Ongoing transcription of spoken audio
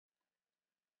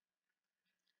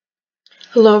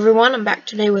Hello everyone, I'm back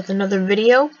today with another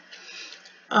video.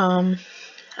 I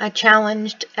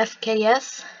challenged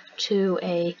FKS to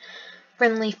a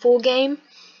friendly full game.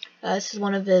 This is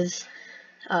one of his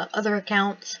other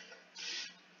accounts.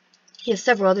 He has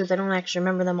several others, I don't actually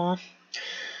remember them all.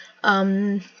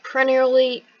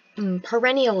 Perennially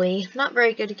not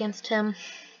very good against him.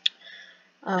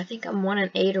 I think I'm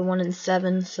 1-8 or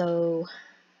 1-7, so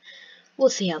we'll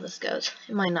see how this goes.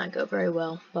 It might not go very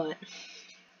well, but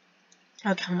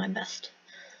I'll try my best.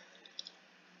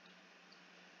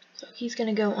 So he's going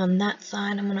to go on that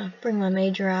side. I'm going to bring my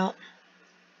major out.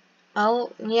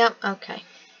 Oh, yep, okay.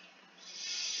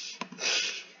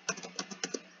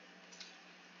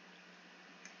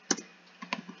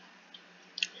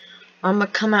 I'm going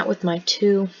to come out with my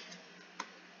 2.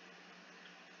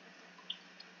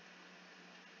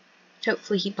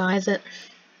 Hopefully he buys it.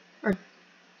 Or,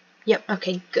 yep,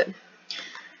 okay, good.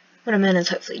 What I meant is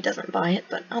hopefully he doesn't buy it,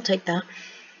 but I'll take that.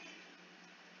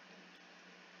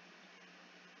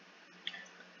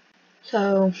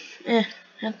 So,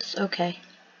 that's okay.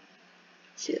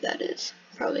 Let's see what that is.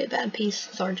 Probably a bad piece.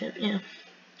 Sergeant, yeah.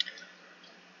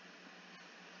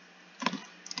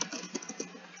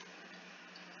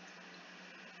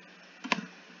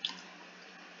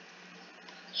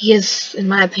 He is, in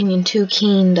my opinion, too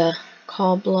keen to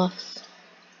call bluffs.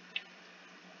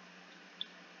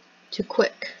 Too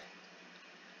quick.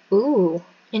 Ooh,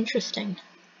 interesting.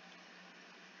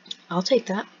 I'll take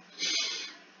that.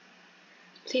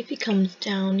 See if he comes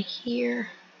down here.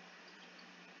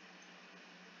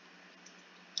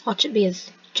 Watch it be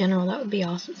his general, that would be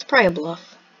awesome. It's probably a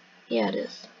bluff. Yeah, it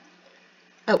is.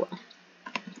 Oh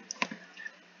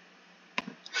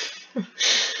well.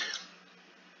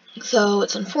 So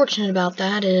what's unfortunate about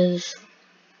that is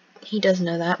he does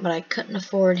know that, but I couldn't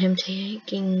afford him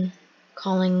calling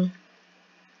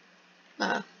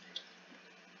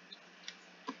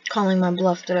my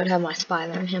bluff that I'd have my spy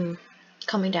there and him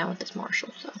coming down with his marshal.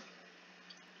 So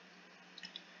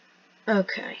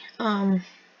okay, I'm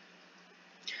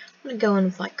gonna go in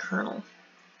with my colonel.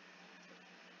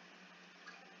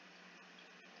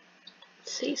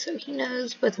 Let's see, so he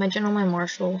knows both my general and my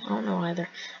marshal. I don't know either.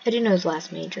 I do know his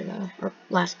last major though, or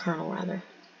last colonel rather.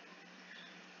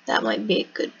 That might be a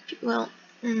good, well,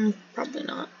 probably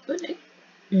not, but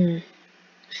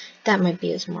that might be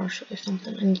his marshal or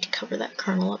something. I need to cover that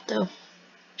colonel up though.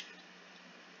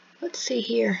 Let's see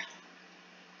here.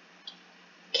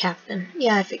 Captain.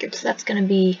 Yeah, I figured, so that's gonna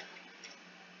be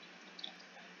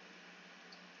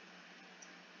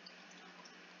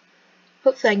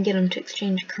hopefully I can get him to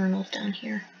exchange colonels down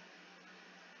here.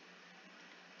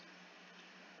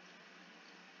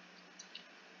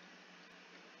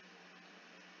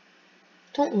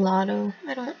 Don't lotto.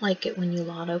 I don't like it when you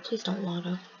lotto. Please don't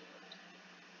lotto.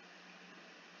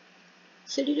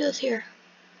 See what he does here.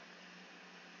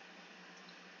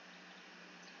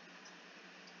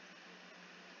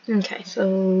 Okay,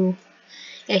 so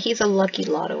yeah, he's a lucky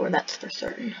lottoer, that's for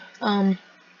certain. Okay, I'm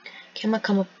gonna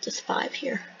come up with this 5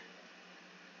 here.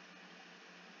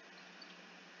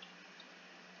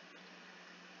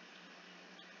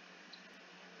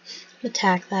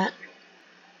 Attack that.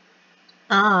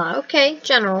 Ah, okay,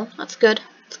 general. That's good.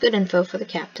 That's good info for the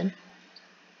captain.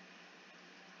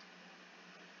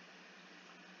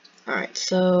 Alright,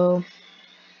 so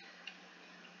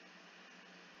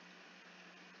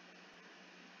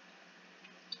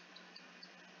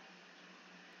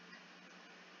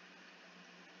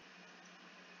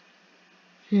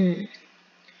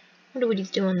wonder what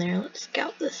he's doing there. Let's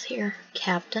scout this here.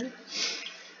 Captain.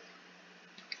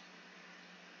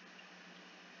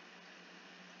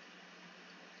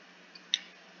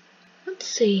 Let's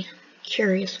see.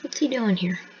 Curious. What's he doing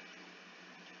here?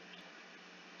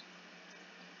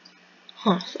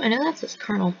 Huh, so I know that's his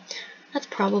colonel. That's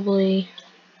probably...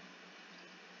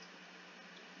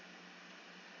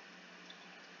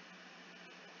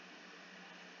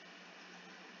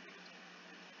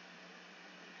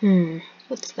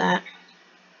 what's that?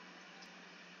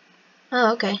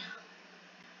 Oh, okay.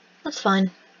 That's fine.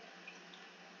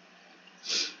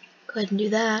 Go ahead and do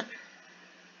that.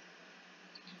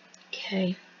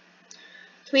 Okay.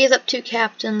 So he has up 2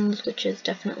 captains, which is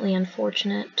definitely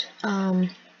unfortunate.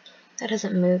 That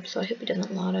hasn't moved, so I hope he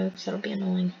doesn't lotto, because that'll be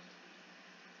annoying.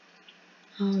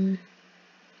 I'm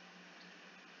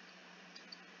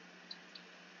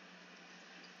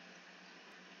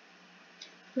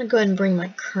gonna go ahead and bring my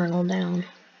colonel down.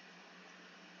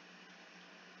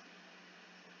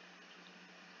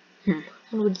 I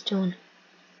wonder what he's doing.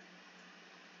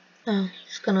 Oh,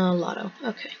 he's gonna lotto.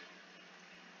 Okay.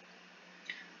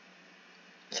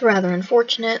 It's rather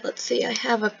unfortunate. Let's see, I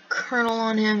have a colonel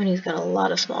on him, and he's got a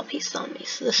lot of small pieces on me,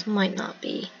 so this might not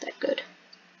be that good.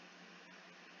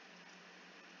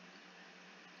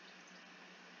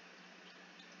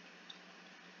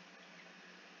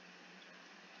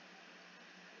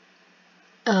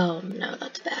 Oh, no,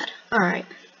 that's bad. Alright.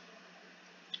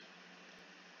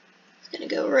 It's gonna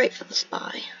go right for the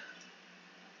spy.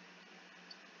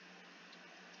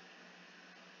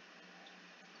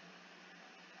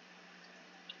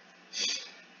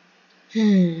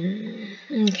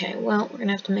 Okay, well, we're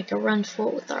gonna have to make a run for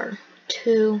it with our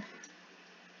 2.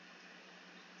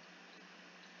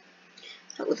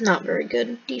 That was not very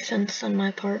good defense on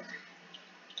my part.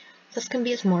 That's gonna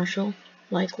be his marshal,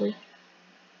 likely.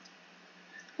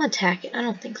 I'll attack it. I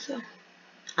don't think so.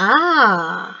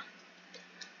 Ah!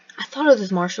 I thought it was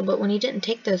his marshal, but when he didn't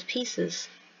take those pieces,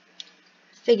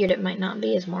 I figured it might not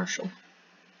be his marshal.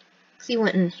 Because he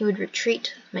went and he would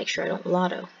retreat, make sure I don't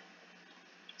lotto.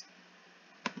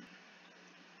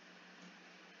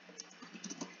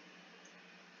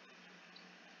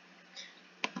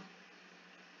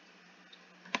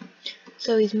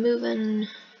 So he's moving.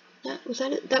 Was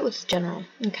that it? That was general.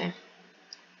 Okay.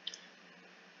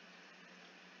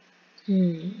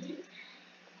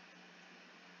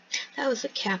 That was the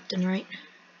captain, right?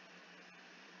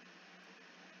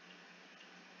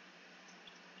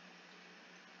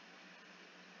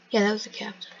 Yeah, that was the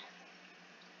captain.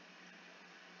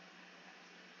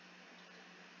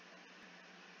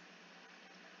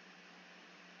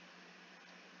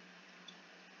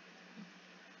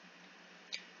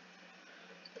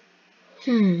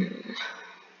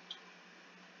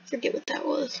 Forget what that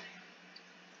was.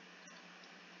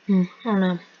 I don't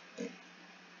know.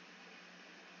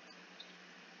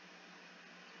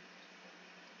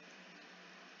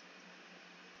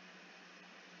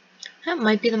 That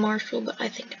might be the marshal, but I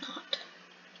think not.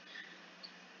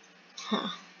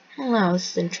 Well,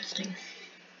 this is interesting.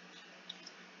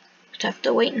 Just have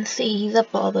to wait and see. He's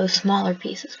up all those smaller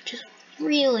pieces, which is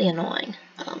really annoying.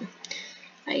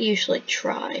 I usually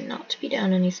try not to be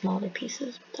down any smaller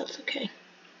pieces, but that's okay.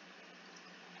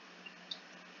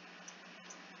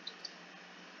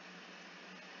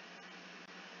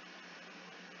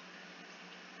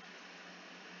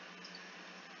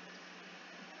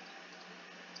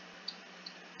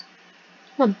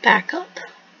 I'm gonna back up.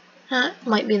 That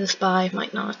might be the spy,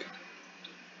 might not.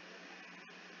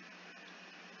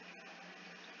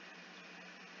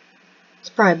 It's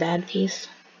probably a bad piece.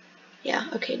 Yeah,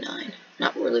 okay, 9.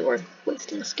 Not really worth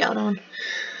wasting a scout on.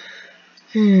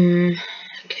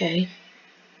 Okay.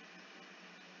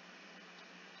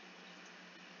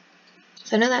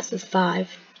 So I know that's a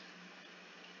 5.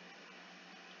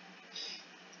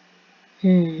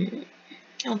 I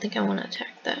don't think I want to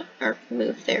attack that, or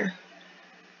move there.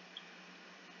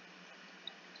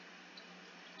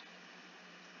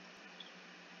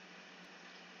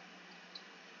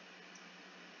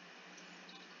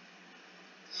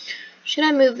 Should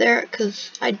I move there?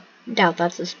 Because I doubt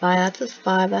that's a spy. That's his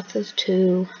 5, that's his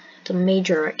 2. It's a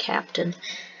major or a captain.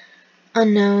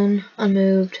 Unknown,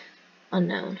 unmoved,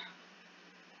 unknown.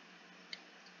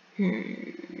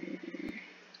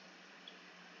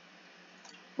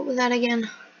 What was that again?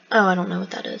 Oh, I don't know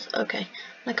what that is. Okay, I'm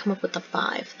gonna come up with a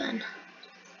 5 then.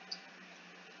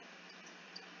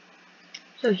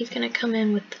 So he's gonna come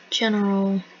in with the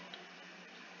general.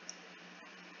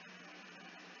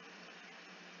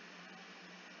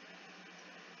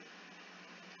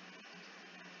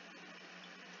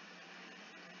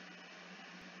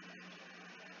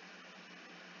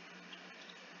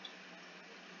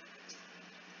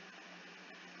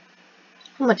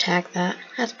 I'm gonna attack that.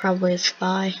 That's probably a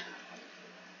spy.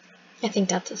 I think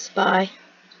that's a spy.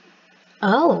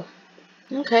 Oh,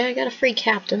 okay, I got a free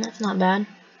captain. That's not bad.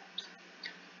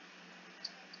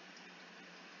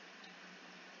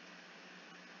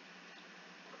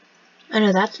 I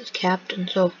know that's his captain,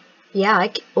 so yeah, I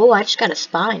just got a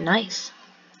spy. Nice.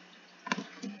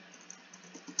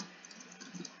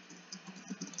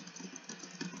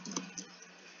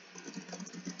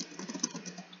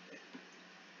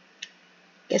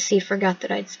 Guess he forgot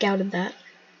that I'd scouted that.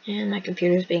 And my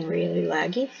computer's being really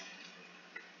laggy.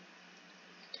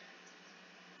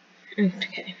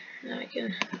 Okay, now I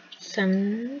can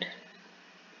send.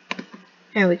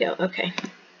 There we go, okay.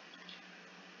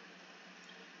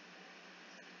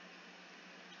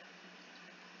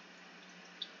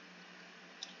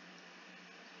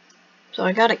 So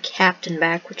I got a captain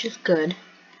back, which is good.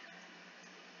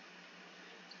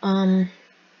 I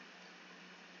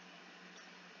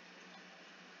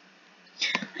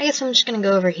guess I'm just gonna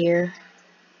go over here.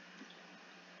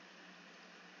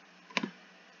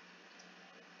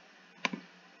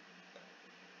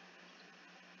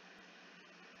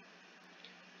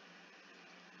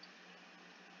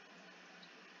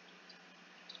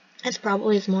 That's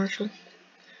probably his marshal.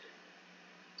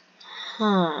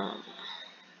 Huh.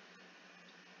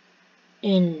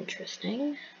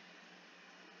 Interesting.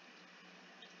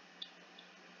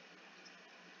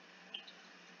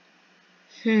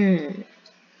 Would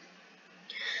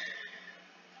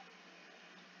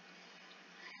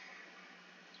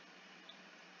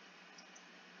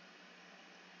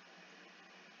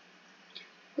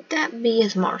that be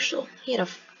his marshal? He had a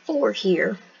 4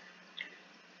 here.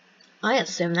 I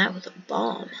assume that was a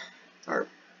bomb. Or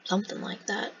something like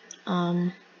that.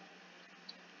 I'll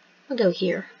go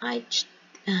here. I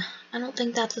don't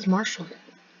think that's his marshal.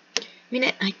 I mean,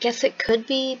 I guess it could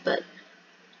be, but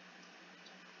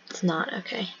it's not.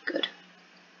 Okay, good.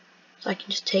 So I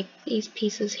can just take these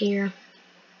pieces here.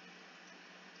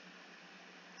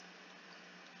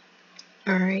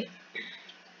 Alright.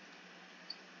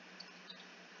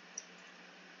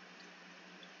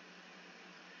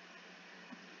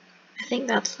 I think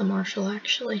that's the marshal,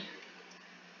 actually.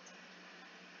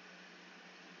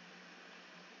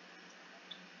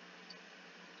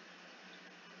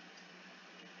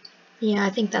 Yeah, I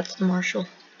think that's the marshal.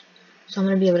 So I'm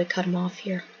going to be able to cut him off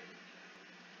here.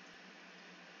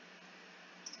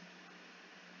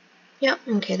 Yep,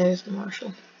 okay, there's the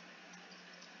marshal.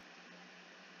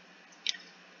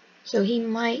 So he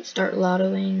might start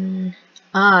lottoing.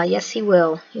 Ah, yes he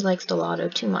will. He likes to lotto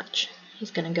too much.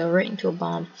 He's going to go right into a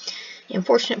bomb. The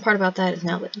unfortunate part about that is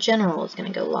now that the general is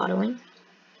going to go lottoing.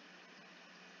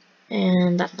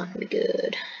 And that's not going to be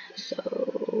good.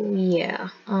 So, yeah.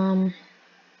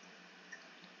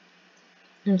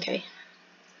 Okay.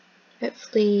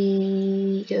 Hopefully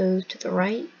he goes to the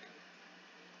right.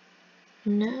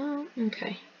 No?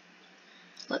 Okay.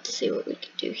 Let's see what we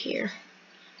can do here.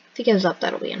 If he goes up,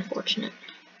 that'll be unfortunate.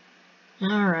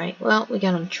 Alright, well, we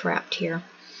got him trapped here.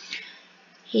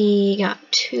 He got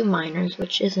 2 miners,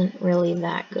 which isn't really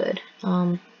that good.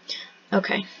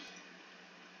 Okay.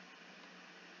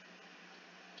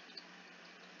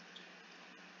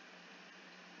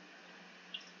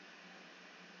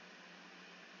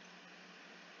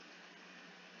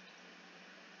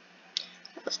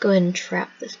 Let's go ahead and trap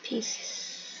this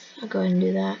piece. I'll go ahead and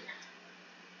do that.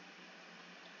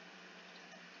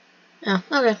 Oh,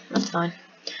 okay, that's fine.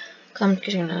 I'm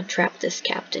just gonna trap this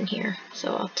captain here.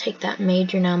 So I'll take that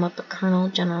major. Now I'm up a colonel,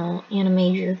 general, and a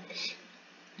major.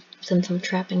 Since I'm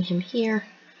trapping him here.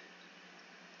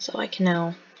 So I can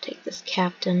now take this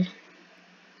captain.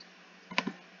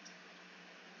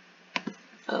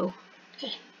 Oh,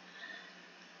 okay.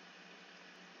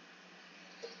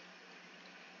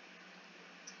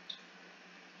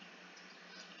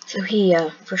 So he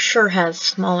for sure has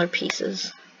smaller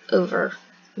pieces over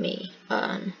me,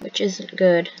 which isn't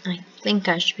good. I think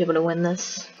I should be able to win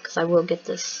this, because I will get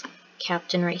this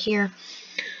captain right here.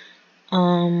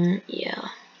 Yeah.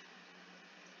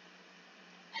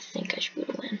 I think I should be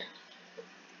able to win.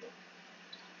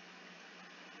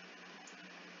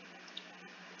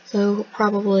 So he'll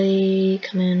probably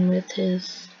come in with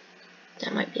his,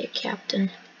 that might be a captain.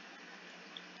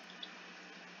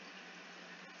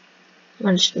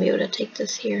 I'm just gonna be able to take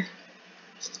this here.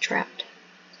 It's trapped.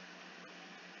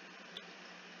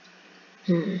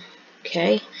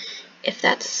 Okay. If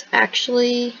that's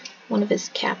actually one of his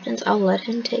captains, I'll let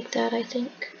him take that, I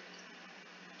think.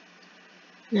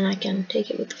 And then I can take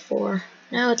it with the 4.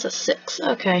 Now it's a 6.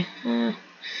 Okay.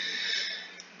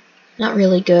 Not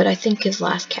really good. I think his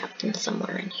last captain's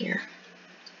somewhere in here.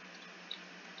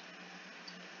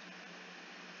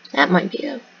 That might be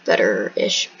a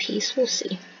better-ish piece. We'll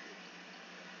see.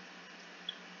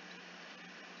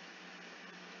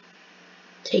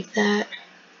 Take that.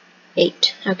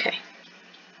 8. Okay.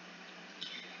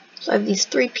 So I have these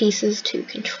 3 pieces to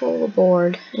control the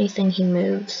board. Anything he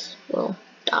moves will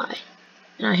die.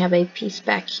 And I have a piece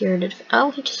back here to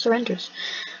oh, he just surrenders.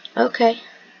 Okay.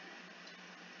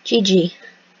 GG.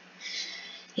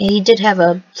 Yeah, he did have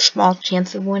a small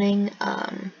chance of winning,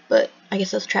 but I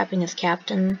guess I was trapping his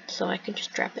captain, so I could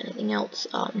just trap anything else.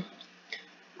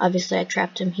 Obviously I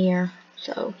trapped him here,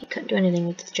 so he couldn't do anything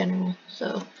with his general.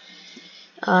 So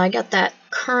I got that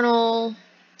colonel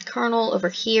over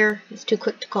here. He's too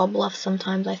quick to call bluff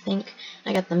sometimes, I think.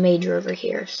 I got the major over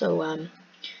here, so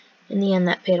in the end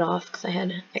that paid off because I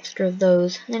had extra of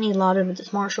those. And then he lotted with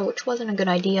his marshal, which wasn't a good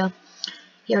idea.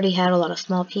 He already had a lot of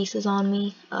small pieces on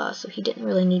me, so he didn't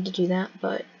really need to do that,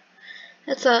 but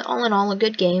it's all in all a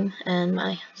good game, and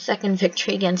my second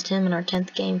victory against him in our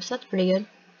 10th game, so that's pretty good.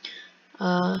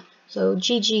 So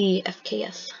GG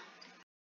FKS.